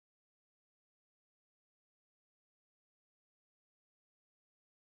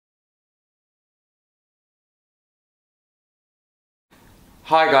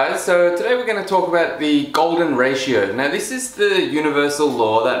Hi guys, so today we're going to talk about the golden ratio. Now this is the universal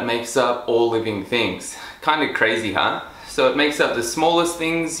law that makes up all living things. Kind of crazy, huh? So it makes up the smallest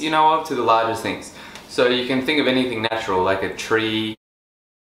things you know of to the largest things. So you can think of anything natural like a tree,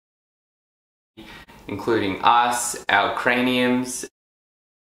 including us, our craniums,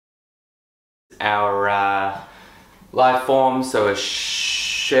 our life forms, so a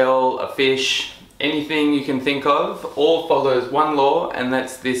shell, a fish, anything you can think of, all follows one law, and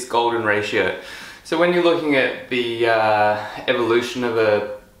that's this golden ratio. So when you're looking at the evolution of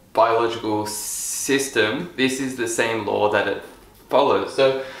a biological system, this is the same law that it follows.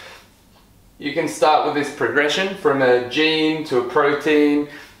 So you can start with this progression from a gene to a protein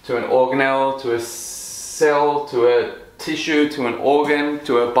to an organelle to a cell to a tissue to an organ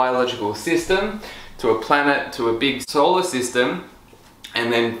to a biological system to a planet to a big solar system,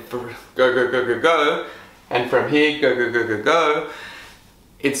 and then go, and from here go.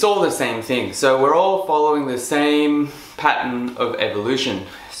 It's all the same thing. So we're all following the same pattern of evolution.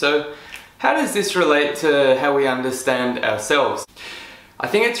 So how does this relate to how we understand ourselves? I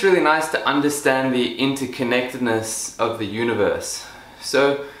think it's really nice to understand the interconnectedness of the universe.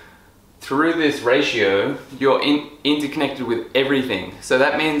 So through this ratio, you're interconnected with everything. So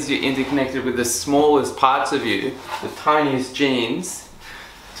that means you're interconnected with the smallest parts of you, the tiniest genes,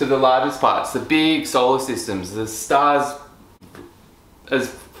 to the largest parts, the big solar systems, the stars as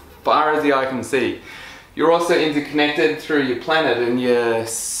far as the eye can see. You're also interconnected through your planet and your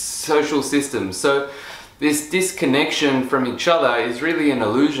social systems. So this disconnection from each other is really an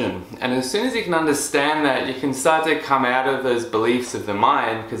illusion. And as soon as you can understand that, you can start to come out of those beliefs of the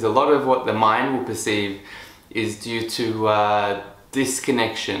mind, because a lot of what the mind will perceive is due to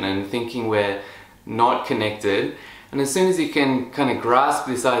disconnection and thinking we're not connected. And as soon as you can kind of grasp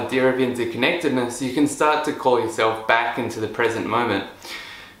this idea of interconnectedness, you can start to call yourself back into the present moment.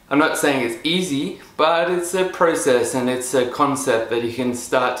 I'm not saying it's easy, but it's a process and it's a concept that you can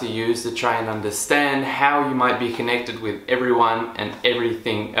start to use to try and understand how you might be connected with everyone and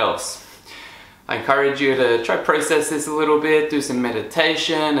everything else. I encourage you to try process this a little bit, do some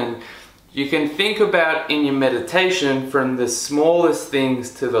meditation, and you can think about in your meditation from the smallest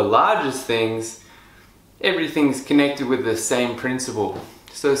things to the largest things. Everything's connected with the same principle.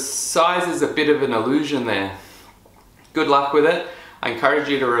 So size is a bit of an illusion there. Good luck with it. I encourage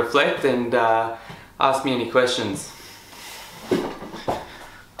you to reflect and ask me any questions.